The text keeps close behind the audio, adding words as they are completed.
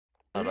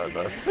I don't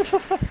know.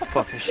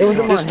 Fucking It shit. was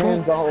in my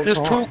hands the whole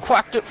Just time. too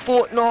cracked at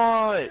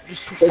Fortnite.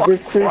 Just too They fucking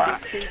just too-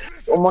 cracked.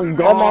 Oh my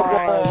god. Oh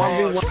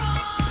my god.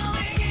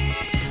 1v1.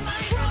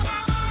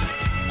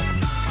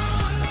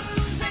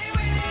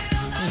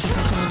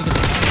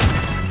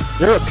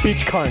 You're a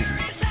peach cunt.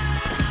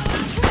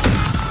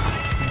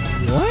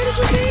 What did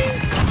you say?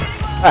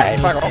 Hey,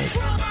 fuck off.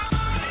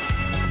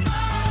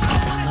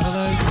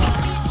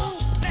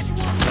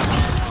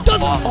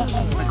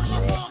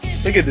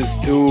 Look at this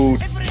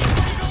dude.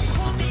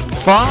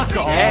 Fuck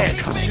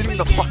off. Shoot him in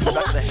the fucking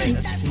back of the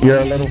head. You're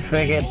a little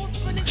faggot.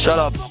 Shut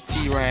up,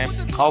 T-Ram.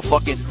 I'll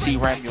fucking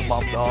T-Ram your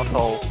mom's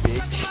asshole,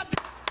 bitch.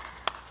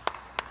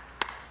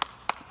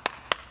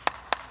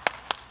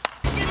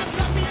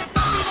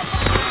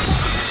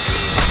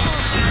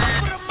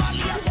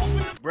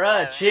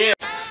 Bruh, chill.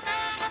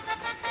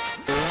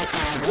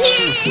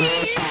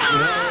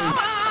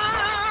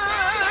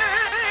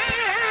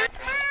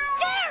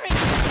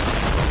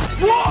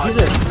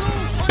 What?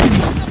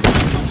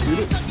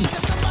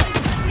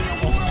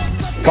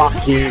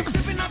 Fuck you.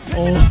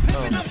 Oh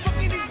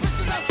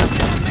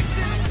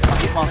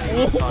my.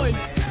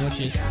 Watch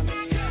it.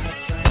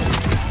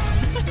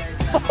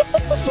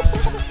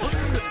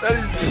 That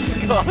is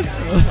disgusting.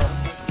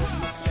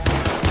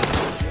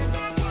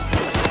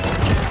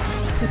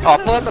 Oh,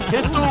 pull out the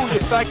pistol, you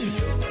faggot.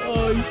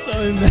 Oh, he's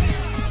so mad.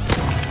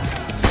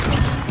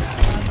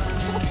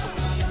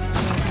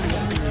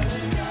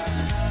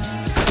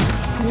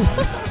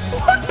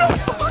 What the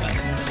fuck?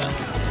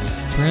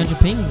 300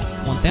 ping,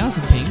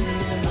 1000 ping,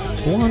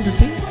 400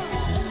 ping,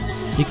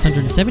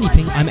 670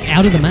 ping. I'm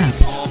out of the map.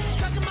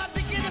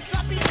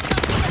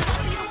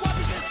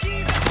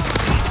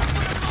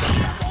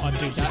 Oh,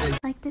 dude, that is...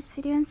 Like this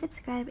video and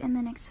subscribe in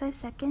the next 5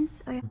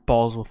 seconds or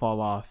Balls will fall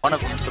off. One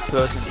of them's the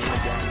person in the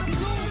game.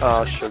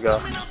 Oh, sugar.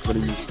 What are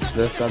you?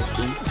 This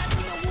something?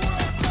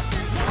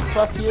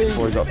 Fuck you.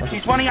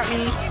 He's running at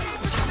me.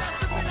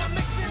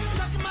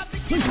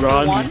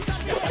 Run. One.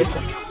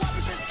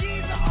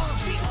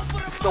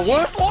 It's the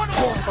worst one.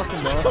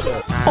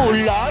 Oh,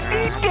 la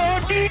di da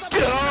di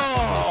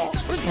da.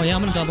 Oh yeah,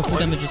 I'm gonna double full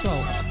damage as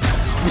well.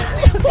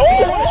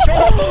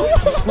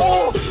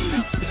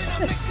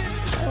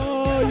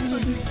 Oh, you're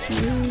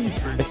destroyed.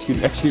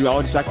 Excuse me,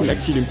 I'll just actually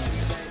execute him.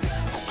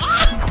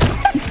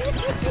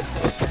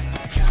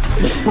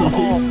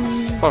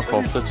 Fuck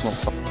off, that's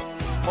not.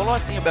 All I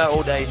think about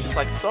all day is just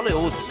like solid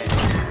horses, man.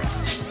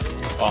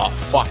 Oh,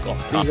 fuck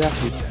off.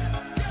 Exactly.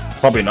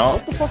 Probably not.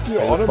 What the fuck are you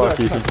Who on the about? fuck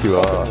do you think you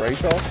are?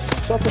 Rachel?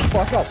 Shut the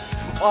fuck up.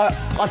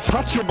 I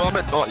touch your mum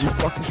at night, you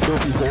fucking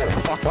filthy whore.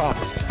 Fuck up.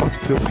 Fucking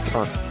filthy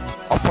cunt.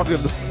 I'll fucking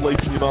have to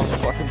sleep in your mum's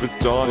fucking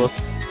vagina.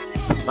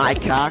 My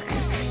cock,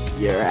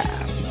 your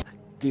ass.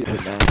 Do the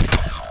dance.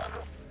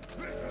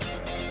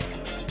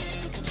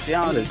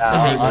 Sounded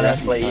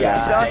honestly,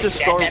 yeah. Sound just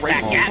so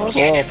racist.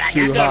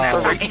 Too high.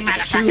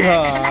 Too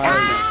high.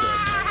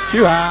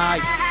 Too high.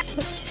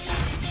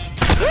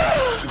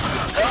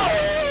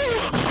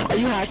 Are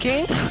you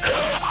hacking?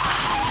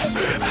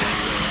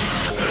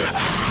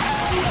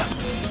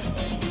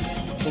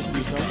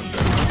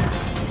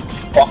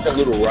 Fucking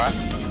little rat.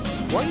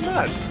 Why are you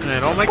mad?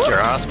 Man, I'll make your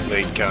ass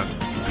bleed, cunt.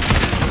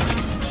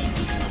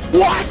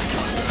 What?